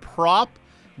for a prop,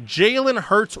 Jalen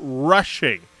Hurts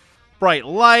rushing. Bright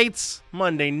lights,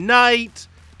 Monday night.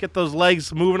 Get those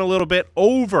legs moving a little bit.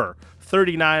 Over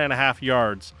 39.5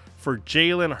 yards for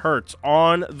Jalen Hurts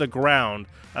on the ground.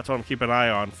 That's what I'm keeping an eye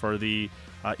on for the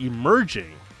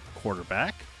emerging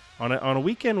quarterback. On a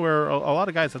weekend where a lot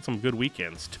of guys had some good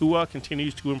weekends. Tua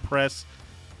continues to impress.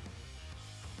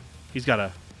 He's got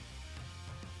to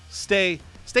stay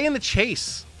in the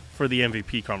chase for the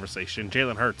MVP conversation.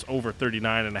 Jalen Hurts over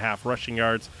 39.5 rushing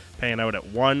yards, paying out at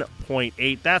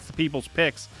 1.8. That's the People's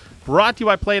Picks. Brought to you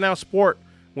by Play Now Sport.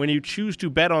 When you choose to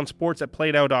bet on sports at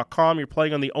playnow.com, you're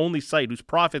playing on the only site whose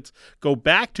profits go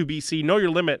back to BC. Know your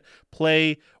limit.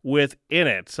 Play within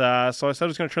it. So I said I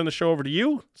was going to turn the show over to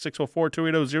you.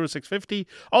 604-280-0650.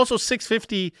 Also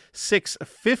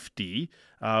 650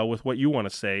 with what you want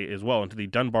to say as well into the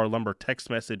Dunbar Lumber text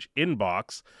message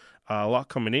inbox. A lot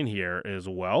coming in here as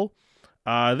well.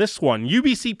 This one,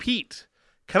 UBC Pete.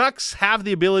 Canucks have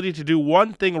the ability to do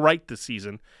one thing right this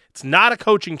season. It's not a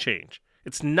coaching change.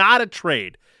 It's not a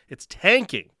trade. It's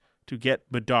tanking to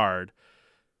get Bedard.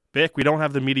 Bick, we don't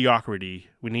have the mediocrity.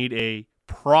 We need a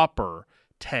proper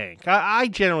tank. I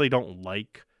generally don't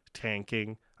like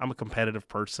tanking. I'm a competitive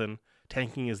person.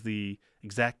 Tanking is the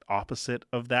exact opposite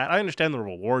of that. I understand the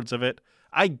rewards of it.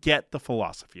 I get the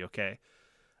philosophy, okay?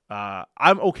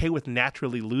 I'm okay with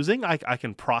naturally losing. I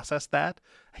can process that.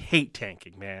 I hate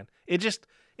tanking, man.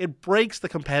 It breaks the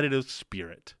competitive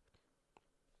spirit.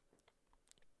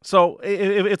 So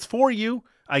if it's for you,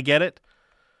 I get it,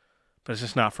 but it's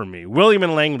just not for me. William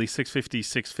and Langley,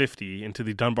 650 into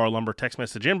the Dunbar Lumber text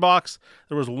message inbox.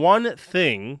 There was one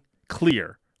thing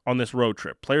clear on this road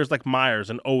trip. Players like Myers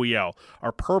and OEL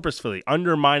are purposefully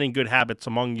undermining good habits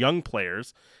among young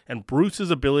players and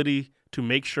Bruce's ability to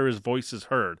make sure his voice is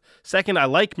heard. Second, I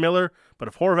like Miller, but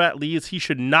if Horvat leaves, he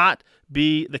should not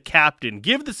be the captain.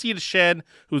 Give the seat to Shed,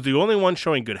 who's the only one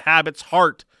showing good habits,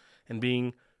 heart, and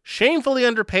being shamefully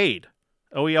underpaid.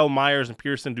 OEL, Myers, and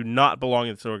Pearson do not belong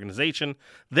in this organization.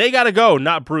 They got to go,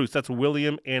 not Bruce. That's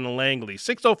William and Langley.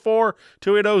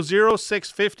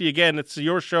 604-280-0650. Again, it's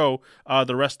your show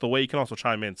the rest of the way. You can also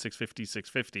chime in,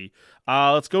 650-650.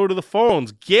 Let's go to the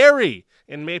phones. Gary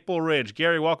in Maple Ridge.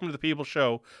 Gary, welcome to the People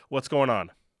Show. What's going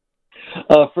on?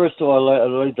 First of all, I'd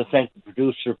like to thank the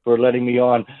producer for letting me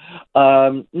on.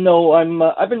 I've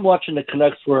been watching the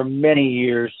Canucks for many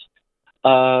years.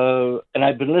 And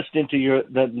I've been listening to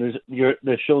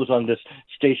the shows on this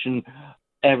station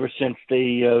ever since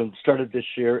they started this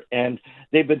year, and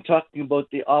they've been talking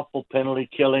about the awful penalty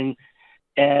killing.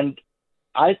 And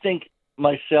I think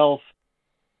myself,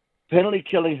 penalty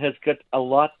killing has got a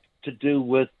lot to do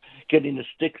with getting the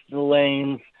sticks in the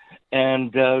lanes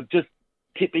and just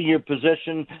keeping your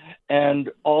position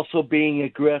and also being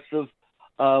aggressive.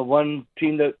 One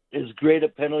team that is great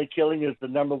at penalty killing is the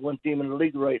number one team in the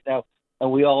league right now,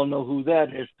 and we all know who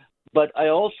that is. But I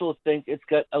also think it's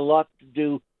got a lot to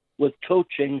do with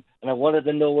coaching, and I wanted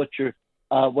to know what your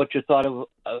thought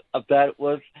of that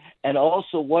was. And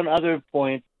also one other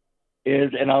point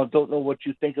is, and I don't know what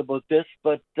you think about this,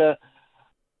 but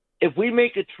if we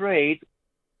make a trade,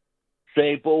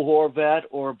 say Bo Horvat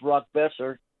or Brock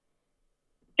Besser,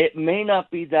 it may not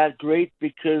be that great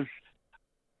because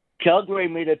Calgary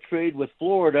made a trade with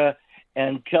Florida,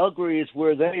 and Calgary is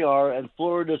where they are, and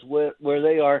Florida is where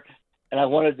they are. And I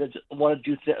wanted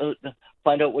you to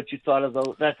find out what you thought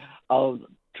about that. I'll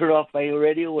turn off my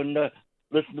radio and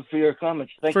listen for your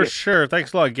comments. Thank you. For sure.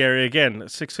 Thanks a lot, Gary. Again,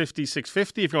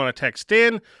 650-650 if you want to text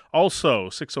in. Also,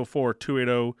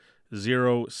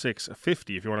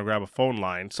 604-280-0650 if you want to grab a phone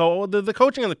line. So the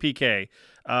coaching on the PK,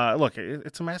 look,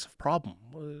 it's a massive problem.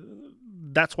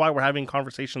 That's why we're having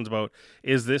conversations about,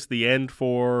 is this the end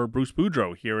for Bruce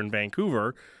Boudreau here in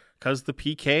Vancouver? Because the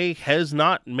PK has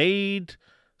not made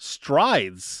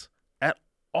strides at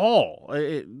all.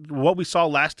 What we saw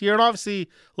last year, and obviously,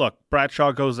 look,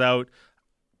 Bradshaw goes out,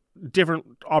 different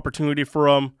opportunity for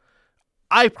him.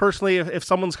 I personally, if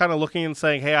someone's kind of looking and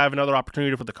saying, hey, I have another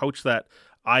opportunity for the coach that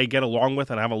I get along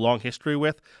with and I have a long history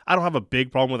with, I don't have a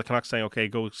big problem with the Canucks saying, okay,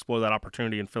 go explore that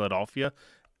opportunity in Philadelphia.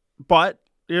 But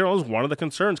it was one of the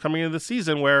concerns coming into the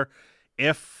season where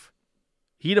if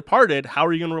he departed, how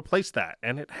are you going to replace that?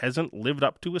 And it hasn't lived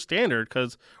up to a standard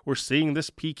because we're seeing this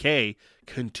PK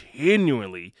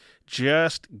continually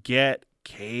just get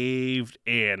caved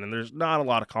in, and there's not a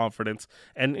lot of confidence.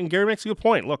 And Gary makes a good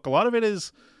point. Look, a lot of it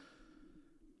is,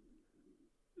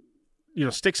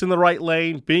 sticks in the right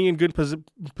lane, being in good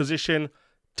position,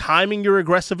 timing your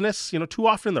aggressiveness. Too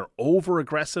often they're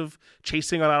over-aggressive,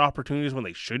 chasing on that opportunities when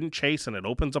they shouldn't chase, and it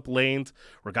opens up lanes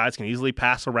where guys can easily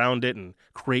pass around it and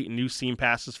create new seam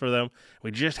passes for them.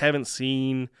 We just haven't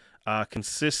seen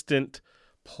consistent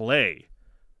play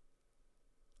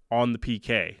on the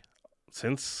PK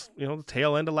since, the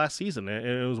tail end of last season. And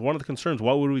it was one of the concerns.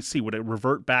 What would we see? Would it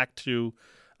revert back to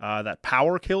that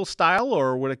power kill style,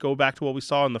 or would it go back to what we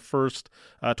saw in the first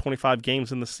 25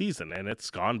 games in the season? And it's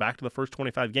gone back to the first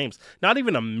 25 games. Not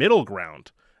even a middle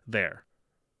ground there.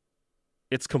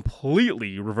 It's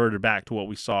completely reverted back to what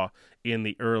we saw in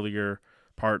the earlier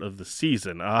part of the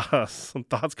season. Some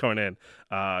thoughts coming in.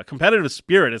 Competitive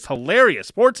spirit is hilarious.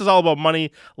 Sports is all about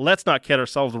money. Let's not kid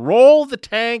ourselves. Roll the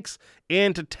tanks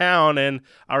into town. And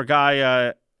our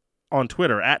guy on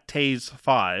Twitter, at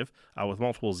Taze5, with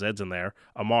multiple Zs in there,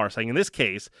 Amar, saying, in this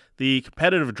case, the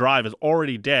competitive drive is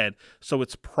already dead, so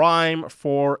it's prime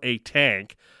for a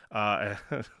tank. Some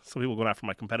people going after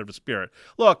my competitive spirit.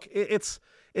 Look, it's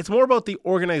more about the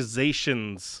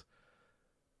organization's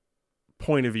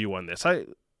point of view on this.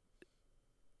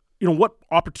 What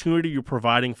opportunity you're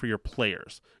providing for your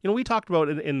players. We talked about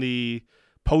it in the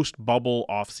post-bubble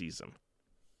offseason,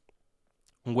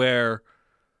 where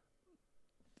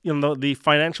the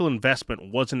financial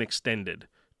investment wasn't extended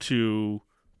to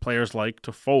players like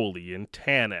Toffoli and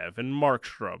Tanev and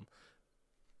Markstrom.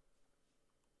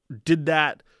 Did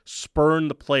that spurn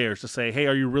the players to say, hey,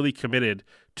 are you really committed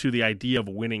to the idea of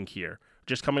winning here?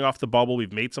 Just coming off the bubble,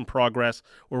 we've made some progress.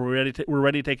 We're ready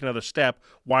to take another step.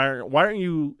 Why aren't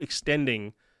you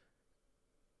extending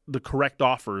the correct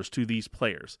offers to these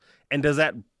players? And does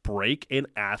that break an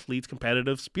athlete's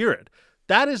competitive spirit?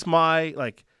 That is my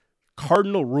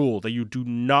cardinal rule that you do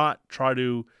not try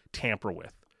to tamper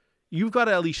with. You've got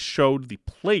to at least show the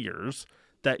players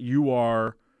that you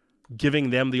are giving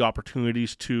them the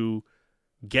opportunities to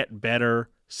get better,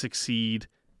 succeed,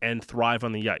 and thrive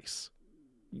on the ice.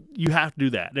 You have to do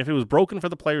that. And if it was broken for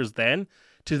the players then,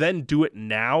 to then do it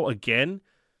now again,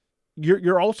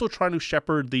 you're also trying to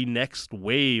shepherd the next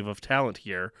wave of talent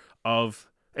here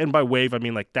and by wave, I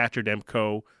mean like Thatcher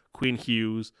Demko, Quinn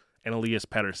Hughes, and Elias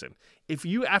Pettersson. If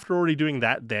you, after already doing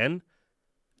that then,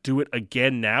 do it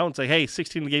again now and say, hey,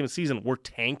 16 game of season, we're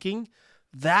tanking,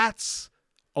 that's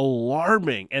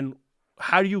alarming. And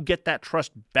how do you get that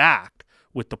trust back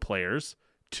with the players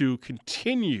to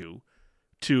continue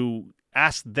to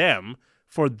ask them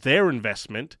for their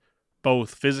investment,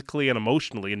 both physically and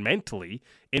emotionally and mentally,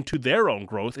 into their own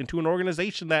growth, into an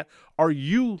organization that are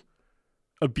you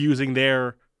abusing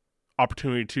their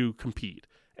opportunity to compete?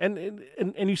 And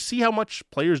you see how much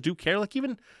players do care. Like,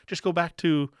 even just go back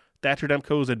to Thatcher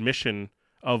Demko's admission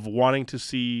of wanting to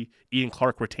see Ian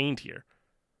Clark retained here.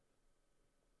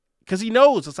 Because he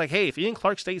knows, it's like, hey, if Ian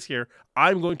Clark stays here,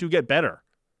 I'm going to get better.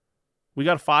 We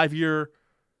got a 5-year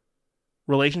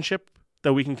relationship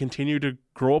that we can continue to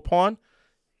grow upon.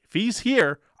 If he's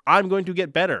here, I'm going to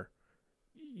get better.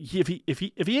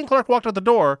 If Ian Clark walked out the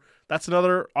door, that's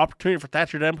another opportunity for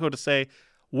Thatcher Demko to say,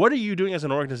 what are you doing as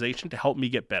an organization to help me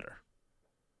get better?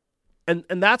 And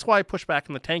that's why I push back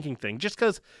on the tanking thing, just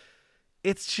because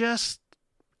it's just,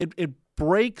 it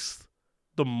breaks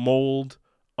the mold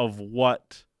of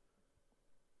what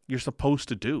you're supposed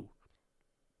to do.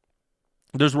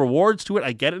 There's rewards to it.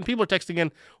 I get it. And people are texting in.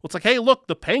 Well, it's like, hey, look,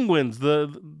 the Penguins,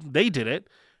 they did it.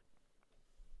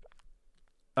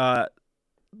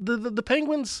 The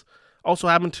Penguins also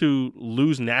happen to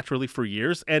lose naturally for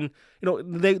years, and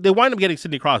they wind up getting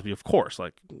Sidney Crosby, of course.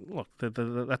 Like, look,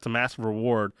 that's a massive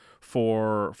reward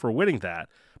for winning that.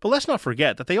 But let's not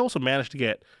forget that they also managed to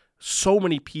get so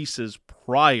many pieces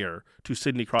prior to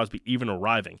Sidney Crosby even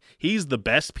arriving. He's the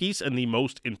best piece and the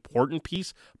most important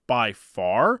piece by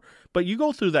far. But you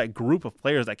go through that group of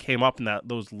players that came up in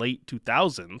those late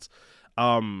 2000s.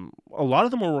 A lot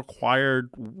of them were required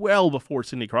well before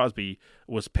Sidney Crosby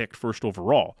was picked first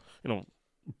overall.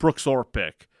 Brooks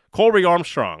Orpik, Colby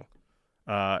Armstrong,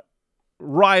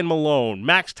 Ryan Malone,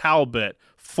 Max Talbot,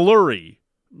 Fleury,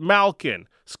 Malkin,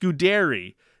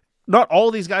 Scuderi. Not all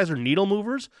these guys are needle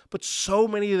movers, but so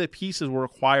many of the pieces were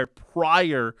acquired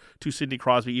prior to Sidney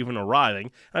Crosby even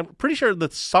arriving. And I'm pretty sure it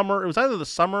was either the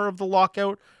summer of the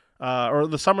lockout or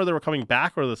the summer they were coming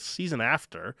back or the season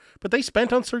after, but they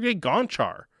spent on Sergei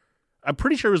Gonchar. I'm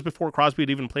pretty sure it was before Crosby had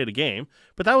even played a game,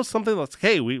 but that was something that's,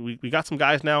 hey, we got some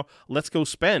guys now, let's go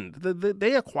spend.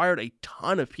 They acquired a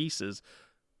ton of pieces.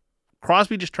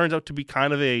 Crosby just turns out to be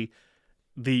kind of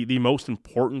the most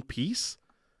important piece,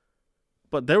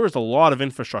 but there was a lot of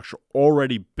infrastructure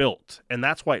already built, and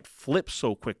that's why it flips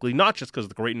so quickly, not just because of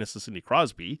the greatness of Sidney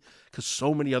Crosby, because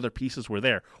so many other pieces were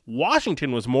there.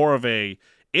 Washington was more of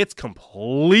it's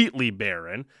completely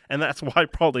barren, and that's why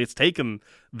probably it's taken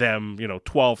them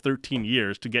 12, 13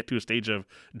 years to get to a stage of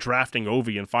drafting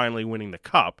Ovi and finally winning the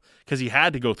Cup, because he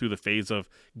had to go through the phase of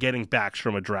getting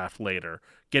Backstrom a draft later,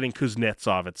 getting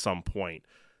Kuznetsov at some point.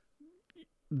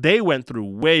 They went through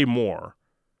way more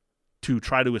to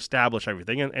try to establish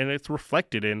everything, and it's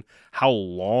reflected in how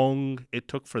long it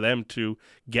took for them to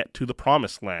get to the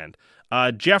promised land.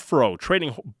 Jeffro,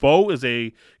 trading Bo is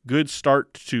a good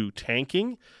start to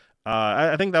tanking.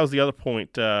 I think that was the other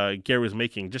point Gary was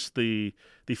making, just the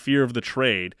fear of the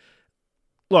trade.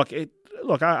 Look,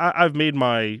 I've made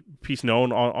my piece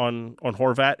known on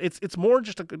Horvat. It's more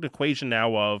just an equation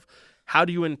now of how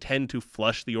do you intend to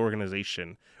flush the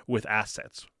organization with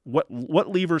assets? What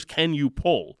levers can you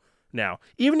pull? Now,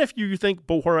 even if you think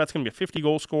Bo Horvat's going to be a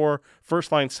 50-goal scorer,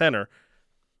 first-line center,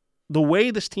 the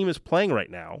way this team is playing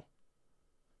right now,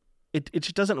 it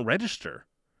just doesn't register.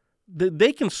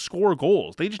 They can score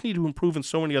goals. They just need to improve in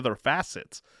so many other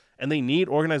facets, and they need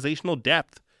organizational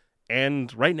depth.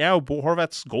 And right now, Bo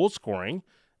Horvat's goal scoring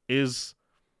is,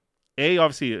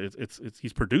 obviously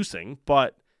he's producing,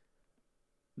 but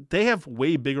they have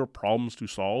way bigger problems to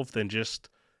solve than just,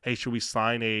 hey, should we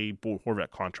sign a Bo Horvat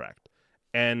contract?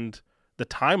 And the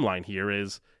timeline here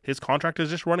is his contract is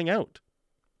just running out.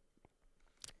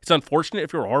 It's unfortunate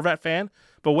if you're a Horvat fan,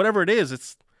 but whatever it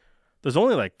is, there's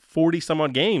only like 40 some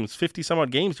odd games, 50 some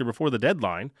odd games here before the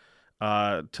deadline,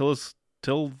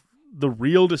 till the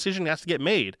real decision has to get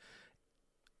made.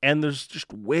 And there's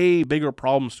just way bigger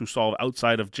problems to solve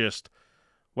outside of just,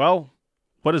 well,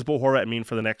 what does Bo Horvat mean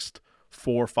for the next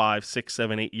 4, 5, 6,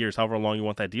 7, 8 years, however long you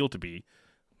want that deal to be,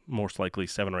 most likely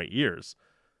 7 or 8 years.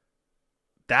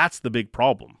 That's the big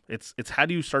problem. It's how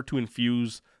do you start to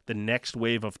infuse the next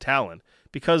wave of talent?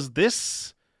 Because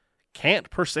this can't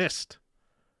persist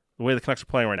the way the Canucks are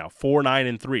playing right now.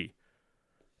 4-9-3.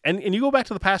 And you go back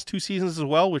to the past 2 seasons as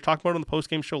well. We talked about it on the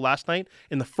post-game show last night.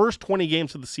 In the first 20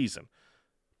 games of the season,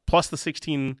 plus the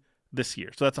 16 this year.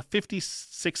 So that's a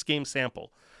 56-game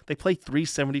sample. They play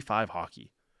 .375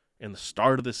 hockey in the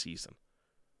start of the season.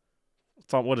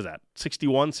 It's on, what is that,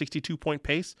 61, 62-point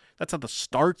pace? That's at the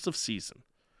starts of season.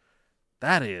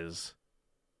 That is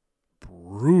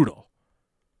brutal.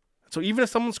 So even if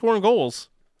someone's scoring goals,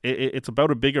 it's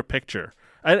about a bigger picture.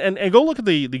 And go look at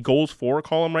the goals for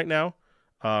column right now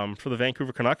for the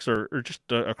Vancouver Canucks or just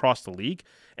across the league,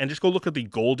 and just go look at the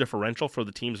goal differential for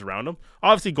the teams around them.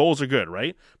 Obviously, goals are good,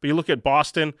 right? But you look at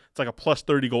Boston, it's like a plus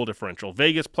 30 goal differential.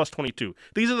 Vegas, plus 22.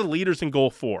 These are the leaders in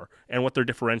goal for and what their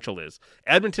differential is.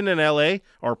 Edmonton and LA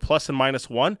are plus and minus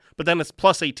 1, but then it's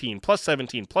plus 18, plus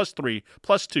 17, plus 3,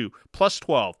 plus 2, plus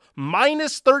 12,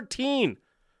 minus 13.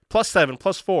 Plus 7,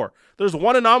 plus 4. There's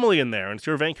one anomaly in there, and it's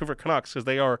your Vancouver Canucks because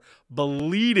they are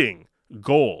bleeding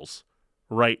goals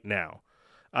right now.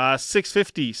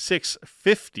 650,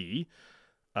 650.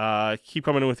 Keep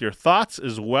coming in with your thoughts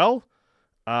as well.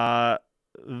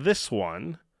 This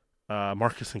one,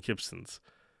 Marcus and Gibson's.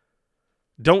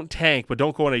 Don't tank, but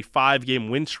don't go on a 5-game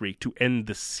win streak to end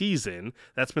the season.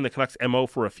 That's been the Canucks' MO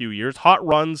for a few years. Hot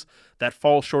runs that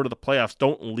fall short of the playoffs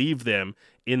don't leave them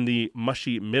in the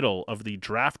mushy middle of the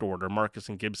draft order, Marcus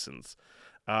and Gibson's.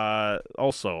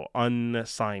 Also,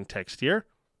 unsigned text here.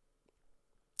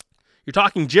 You're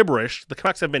talking gibberish. The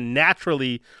Canucks have been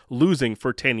naturally losing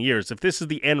for 10 years. If this is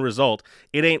the end result,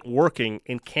 it ain't working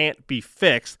and can't be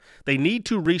fixed. They need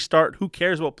to restart. Who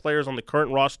cares about players on the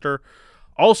current roster?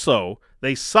 Also,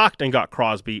 they sucked and got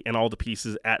Crosby and all the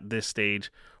pieces at this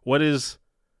stage. What is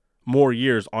more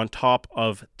years on top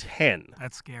of 10?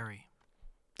 That's Gary.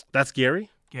 That's Gary?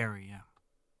 Gary, yeah.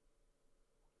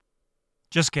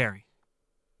 Just Gary.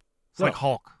 It's like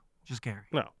Hulk. Just Gary.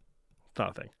 No, it's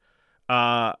not a thing.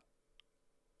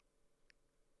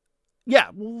 Yeah,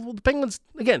 well, the Penguins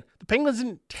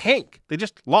didn't tank. They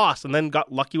just lost and then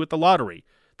got lucky with the lottery.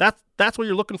 That's what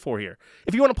you're looking for here.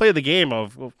 If you want to play the game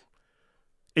of, well,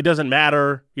 it doesn't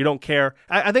matter, you don't care.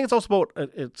 I think it's also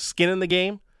about skin in the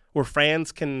game where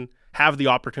fans can have the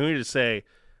opportunity to say,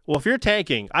 well, if you're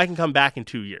tanking, I can come back in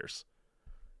 2 years.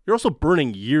 You're also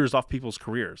burning years off people's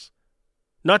careers.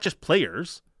 Not just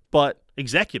players, but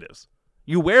executives.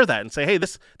 You wear that and say, hey,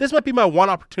 this might be my one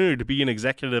opportunity to be an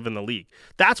executive in the league.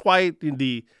 That's why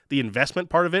the investment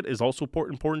part of it is also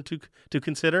important to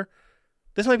consider.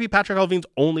 This might be Patrick Allvin's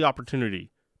only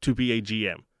opportunity to be a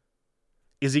GM.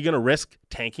 Is he going to risk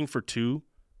tanking for 2-3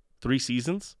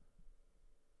 seasons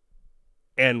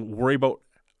and worry about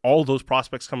all those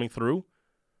prospects coming through?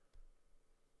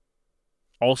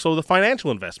 Also, the financial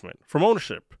investment from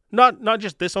ownership. Not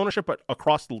just this ownership, but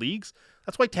across the leagues.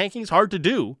 That's why tanking is hard to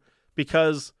do,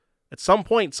 because at some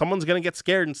point, someone's going to get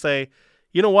scared and say,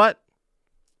 you know what?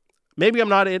 Maybe I'm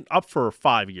not up for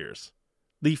 5 years.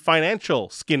 The financial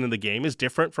skin in the game is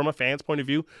different from a fan's point of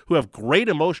view who have great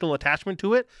emotional attachment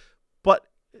to it, but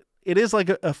it is like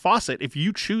a faucet. If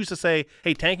you choose to say,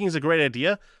 hey, tanking is a great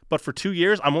idea, but for 2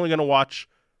 years, I'm only going to watch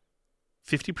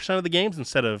 50% of the games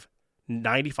instead of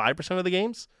 95% of the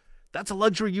games, that's a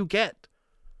luxury you get.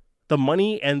 The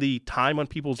money and the time on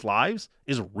people's lives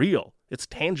is real. It's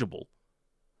tangible.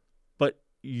 But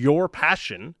your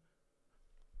passion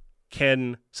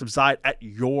can subside at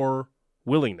your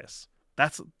willingness.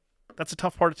 That's a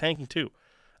tough part of tanking too.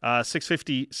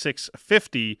 650,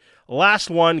 650. Last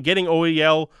one, getting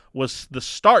OEL was the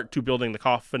start to building the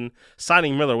coffin.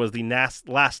 Signing Miller was the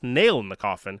last nail in the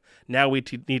coffin. Now we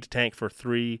need to tank for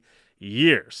 3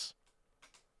 years.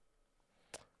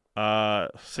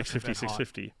 650,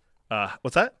 650.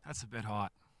 What's that? That's a bit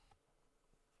hot.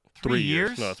 3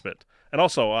 years? No, that's a bit. And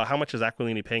also, how much is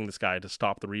Aquilini paying this guy to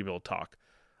stop the rebuild talk?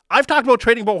 I've talked about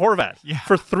trading Bo Horvat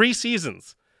for 3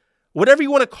 seasons. Whatever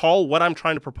you want to call what I'm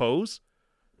trying to propose,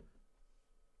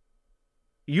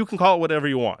 you can call it whatever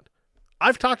you want.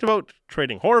 I've talked about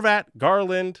trading Horvat,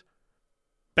 Garland,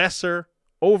 Besser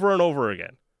over and over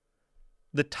again.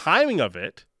 The timing of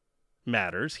it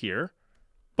matters here,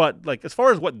 but like as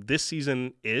far as what this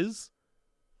season is,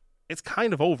 it's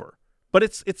kind of over. But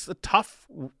it's tough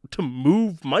to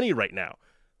move money right now.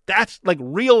 That's like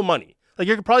real money. Like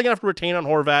you're probably gonna have to retain on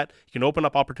Horvat. You can open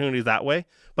up opportunities that way,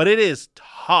 but it is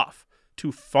tough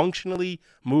to functionally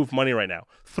move money right now.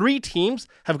 3 teams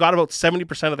have got about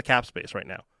 70% of the cap space right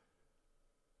now.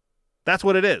 That's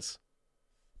what it is.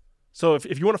 So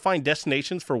if you want to find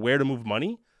destinations for where to move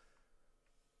money,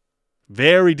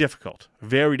 very difficult.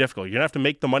 Very difficult. You're going to have to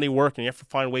make the money work, and you have to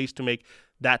find ways to make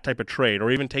that type of trade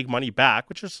or even take money back,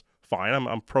 which is fine.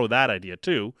 I'm pro that idea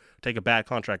too. Take a bad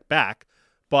contract back.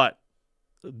 But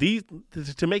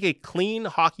to make a clean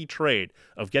hockey trade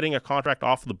of getting a contract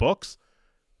off the books,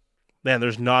 man,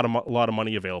 there's not a lot of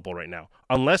money available right now.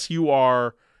 Unless you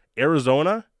are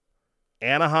Arizona,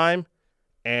 Anaheim,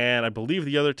 and I believe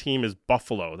the other team is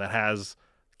Buffalo that has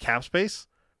cap space.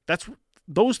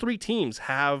 Those three teams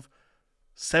have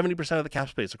 70% of the cap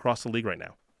space across the league right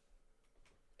now.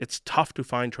 It's tough to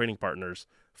find trading partners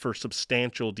for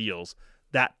substantial deals.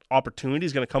 That opportunity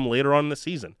is going to come later on in the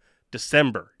season.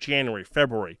 December, January,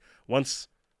 February, once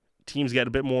teams get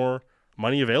a bit more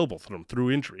money available to them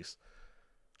through injuries.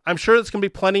 I'm sure there's going to be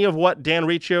plenty of what Dan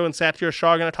Riccio and Satyar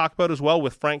Shah are going to talk about as well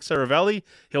with Frank Saravelli.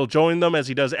 He'll join them as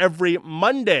he does every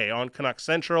Monday on Canucks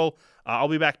Central. I'll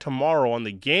be back tomorrow on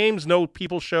the Games No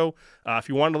People Show. If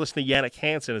you want to listen to Yannick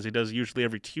Hansen, as he does usually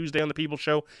every Tuesday on the People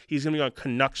Show, he's going to be on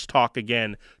Canucks Talk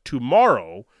again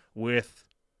tomorrow with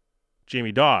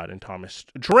Jamie Dodd and Thomas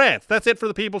Drance. That's it for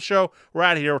the People Show. We're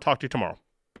out of here. We'll talk to you tomorrow.